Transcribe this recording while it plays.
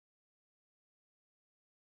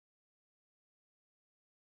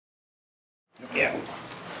Yeah.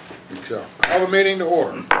 So, call the meeting to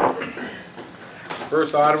order.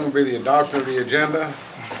 First item will be the adoption of the agenda.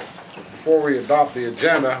 Before we adopt the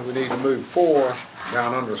agenda, we need to move 4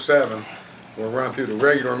 down under 7. We'll run through the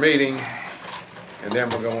regular meeting, and then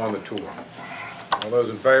we'll go on the tour. All those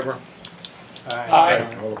in favor?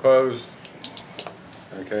 Aye. All opposed?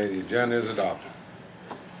 Okay, the agenda is adopted.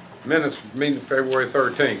 Minutes from meeting February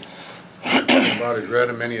 13th. Everybody's read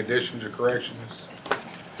them. Any additions or corrections?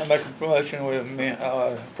 I make a motion we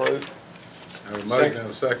approve. Have a motion and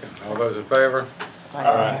a second. All those in favor?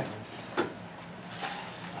 Aye.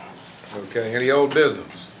 Okay, any old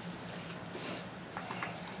business?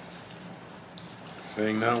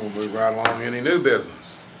 Seeing none, we'll move right along. Any new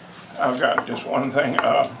business? I've got just one thing.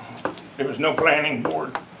 There was no planning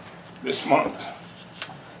board this month,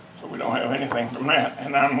 so we don't have anything from that.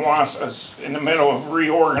 And I'm Wasa's in the middle of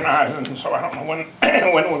reorganizing, so I don't know when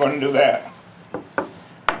when we're going to do that.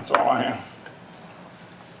 That's all I have.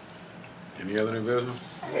 Any other new business?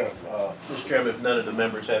 Yeah, Mr. Chairman, if none of the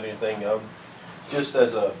members have anything, just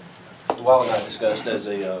as Wally and I discussed as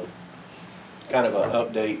a kind of an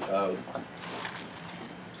update,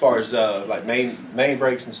 as far as like main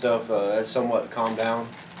breaks and stuff, that's somewhat calmed down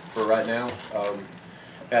for right now.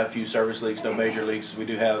 Have a few service leaks, no major leaks. We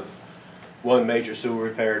do have one major sewer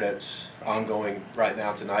repair that's ongoing right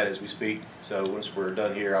now tonight as we speak. So once we're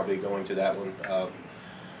done here, I'll be going to that one.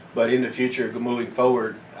 But in the future, moving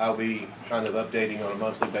forward, I'll be kind of updating on a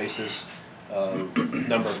monthly basis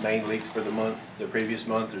number of main leaks for the month, the previous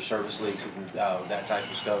month, or service leaks and that type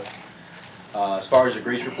of stuff. As far as the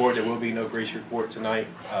grease report, there will be no grease report tonight.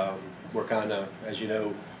 We're kind of, as you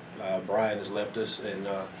know, Brian has left us, and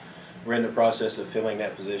we're in the process of filling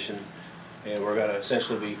that position. And we're going to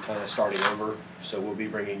essentially be kind of starting over. So we'll be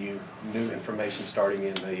bringing you new information starting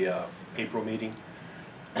in the April meeting.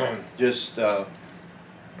 Just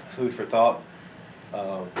food for thought.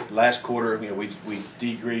 Last quarter, we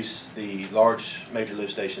degreased the large major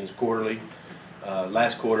lift stations quarterly.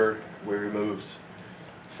 Last quarter, we removed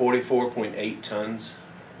 44.8 tons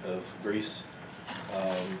of grease.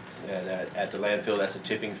 And at the landfill, that's a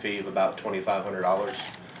tipping fee of about $2,500.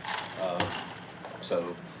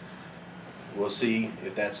 So we'll see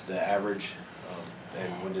if that's the average.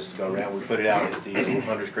 And when this go around, we put it out at the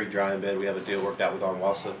Hunters Creek drying bed. We have a deal worked out with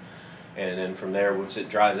Onwassa. And then from there, once it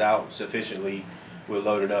dries out sufficiently, we'll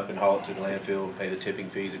load it up and haul it to the landfill and pay the tipping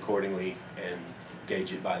fees accordingly and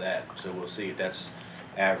gauge it by that. So we'll see if that's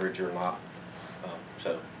average or not.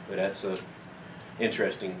 But that's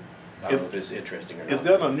interesting. I don't know if it's interesting or not. Is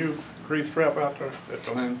that a new grease trap out there at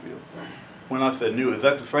the landfill? When I said new, is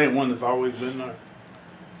that the same one that's always been there?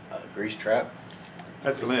 Grease trap?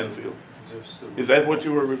 At the landfill. Is that what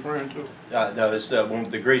you were referring to? No, it's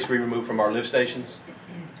the grease we remove from our lift stations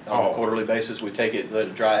on a quarterly basis. We take it, let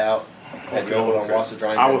it dry out. At the old Onwassa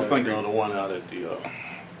drying. I was thinking of the one out at the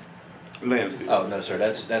landfill. Oh no, sir,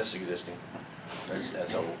 that's existing.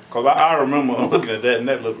 That's old. Cause I remember looking at that, and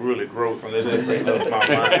that looked really gross, and it just made up my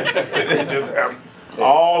mind. It just had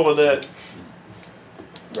all of that.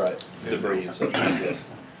 Right, debris and such. Yes.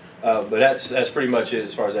 But that's pretty much it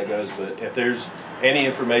as far as that goes. But if there's any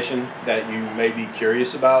information that you may be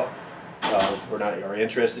curious about, or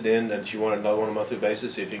interested in, that you want to know on a monthly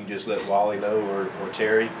basis, if you can just let Wally know or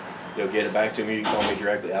Terry, get it back to me. You can call me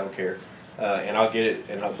directly. I don't care, and I'll get it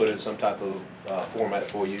and I'll put it in some type of format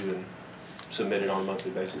for you and submit it on a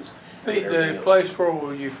monthly basis. The place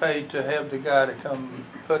where you paid to have the guy to come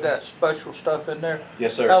put that special stuff in there?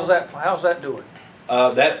 Yes, sir. How's that doing?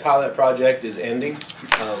 That pilot project is ending.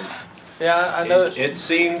 Yeah, I know it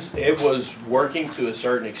seems it was working to a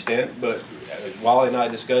certain extent, but Wally and I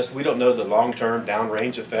discussed, we don't know the long-term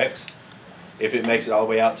downrange effects. If it makes it all the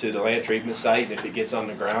way out to the land treatment site, and if it gets on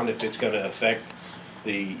the ground, if it's going to affect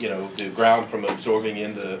the the ground from absorbing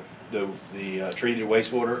into the treated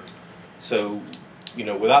wastewater. So,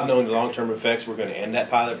 without knowing the long-term effects, we're going to end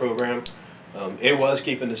that pilot program. It was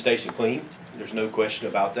keeping the station clean. There's no question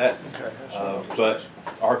about that. Okay, but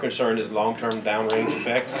our concern is long-term downrange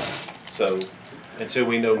effects. So until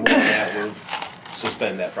we know more than that, we'll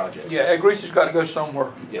suspend that project. Yeah, that grease has got to go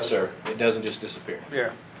somewhere. Yes, sir. It doesn't just disappear.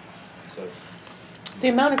 Yeah. So the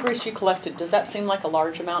amount of grease you collected, does that seem like a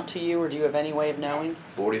large amount to you, or do you have any way of knowing?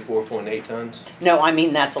 44.8 tons. No, I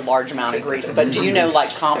mean that's a large amount of grease, but do you know, like,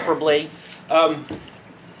 comparably?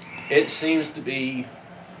 It seems to be,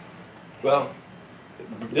 well,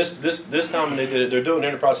 this time when they did it, they're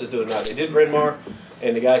in the process of doing it now. They did Bryn Mawr,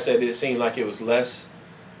 and the guy said it seemed like it was less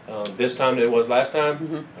this time than it was last time.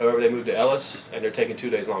 Mm-hmm. However, they moved to Ellis, and they're taking 2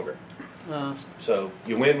 days longer. So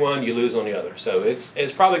you win one, you lose on the other. So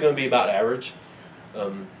it's probably going to be about average.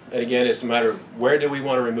 And again, it's a matter of where do we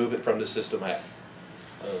want to remove it from the system at?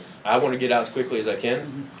 I want to get out as quickly as I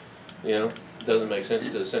can, you know, doesn't make sense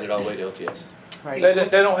to send it all the way to LTS. Right. They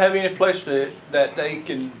don't have any place that they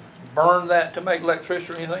can burn that to make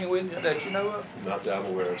electricity or anything with it that you know of? Not that I'm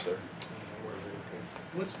aware of, sir.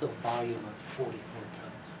 What's the volume of 44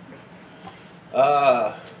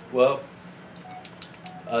 tons? Well,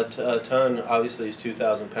 a ton obviously is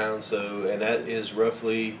 2,000 pounds, so, and that is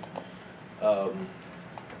roughly, a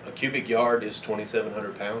cubic yard is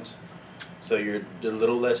 2,700 pounds. So you're a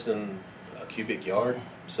little less than a cubic yard,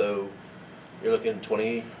 so you're looking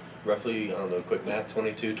 20, roughly, I don't know, quick math,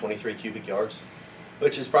 22, 23 cubic yards,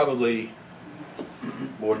 which is probably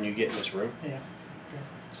more than you get in this room, Yeah.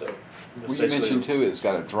 so. Well, you mentioned too, it's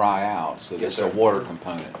got to dry out, so Yes, there's a sir. water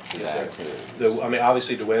component to Yes, that sir. too. I mean,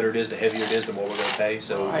 obviously, the wetter it is, the heavier it is, the more we're gonna pay,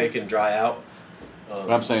 so if it can dry out. But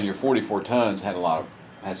I'm saying your 44 tons had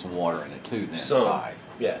some water in it too then, Some, by.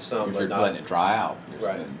 yeah, some, If but you're not. letting it dry out. you're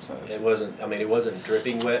Right. saying, so. It wasn't, I mean, it wasn't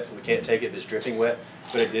dripping wet, we can't take it if it's dripping wet,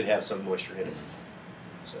 but it did have some moisture in it,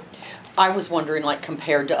 so. I was wondering, like,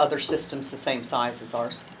 compared to other systems the same size as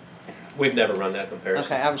ours. We've never run that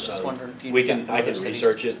comparison. Okay, I was just wondering if you We knew can, that from I can other cities.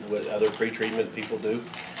 research it, what other pre-treatment people do,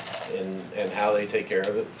 and how they take care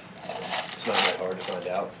of it. It's not that hard to find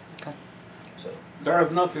out, Okay. so.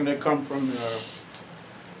 There's nothing that comes from the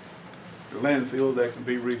landfill that can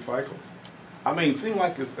be recycled. I mean, it seemed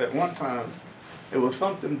like at one time, it was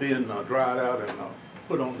something being dried out and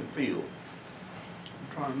put on the field.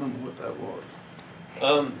 I'm trying to remember what that was.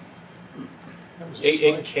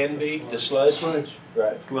 It can be, the sludge.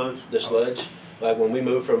 Right. Sludge? The sludge, like when we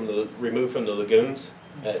remove from the lagoons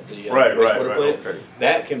at the Right, wastewater plant, okay.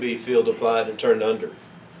 that can be field applied and turned under.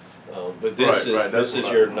 But this Right, is, that's this is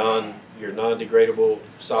what your non-degradable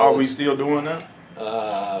Are we solids. still doing that?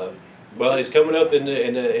 Well, it's coming up in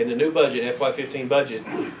the new budget, FY15 budget.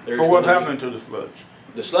 There's So what's gonna be- happening to the sludge?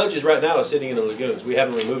 The sludge is right now is sitting in the lagoons. We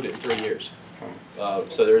haven't removed it in 3 years.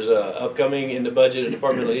 So there's a upcoming in the budget, a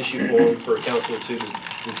departmental issue form for council to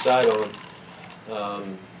decide on,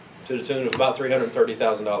 to the tune of about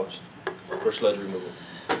 $330,000 for sludge removal.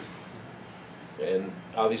 And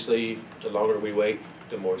obviously, the longer we wait,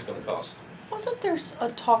 the more it's gonna cost. Wasn't there a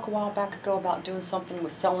talk a while back ago about doing something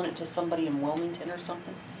with selling it to somebody in Wilmington or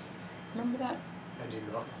something? Remember that? I do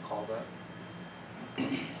not recall that.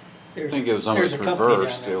 I think it was almost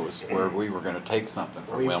reversed, it was where we were gonna take something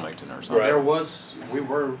from Wilmington or something. Right. There was, we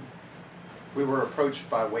were approached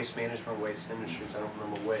by Waste Management, Waste Industries, I don't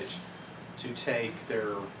remember which, to take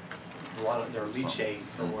their leachate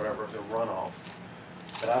or whatever, their runoff.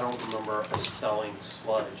 But I don't remember us selling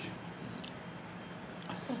sludge.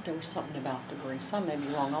 I thought there was something about the grease. I may be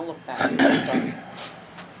wrong. I'll look back at this stuff.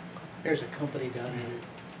 There's a company down here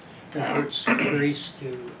that converts grease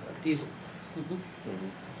to diesel. Mhm.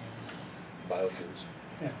 Biofuels.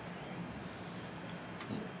 Yeah.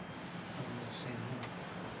 It's the same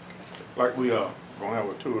one. Like we gonna have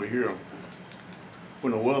a tour here.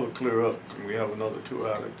 When the weather clear up, can we have another tour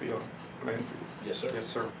out at the landfill? Yes, sir. Yes,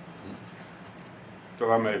 sir. Cause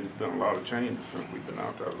I imagine there's been a lot of changes since we've been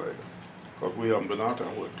out there lately. Cause we haven't been out there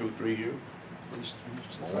in what, 2-3 years?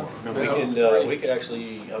 We could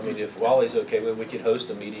actually, I mean, if Wally's okay with it, we could host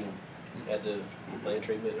a meeting at the land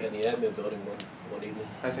treatment and the admin building one evening.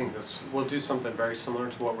 I think we'll do something very similar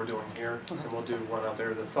to what we're doing here, and we'll do one out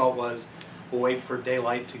there. The thought was, we'll wait for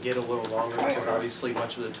daylight to get a little longer, because obviously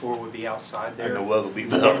much of the tour would be outside there. And the weather be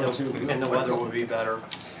And better. and the weather would be better.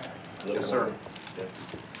 Yes, sir.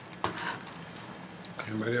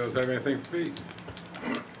 Anybody else have anything to speak?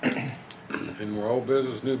 Any more old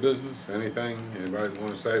business, new business, anything anybody want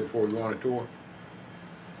to say before we go on a tour?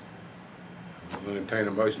 I'll entertain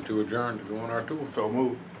a motion to adjourn to go on our tour. So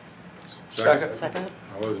move. Second. Second?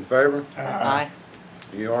 All those in favor? Aye.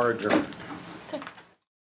 You are adjourned.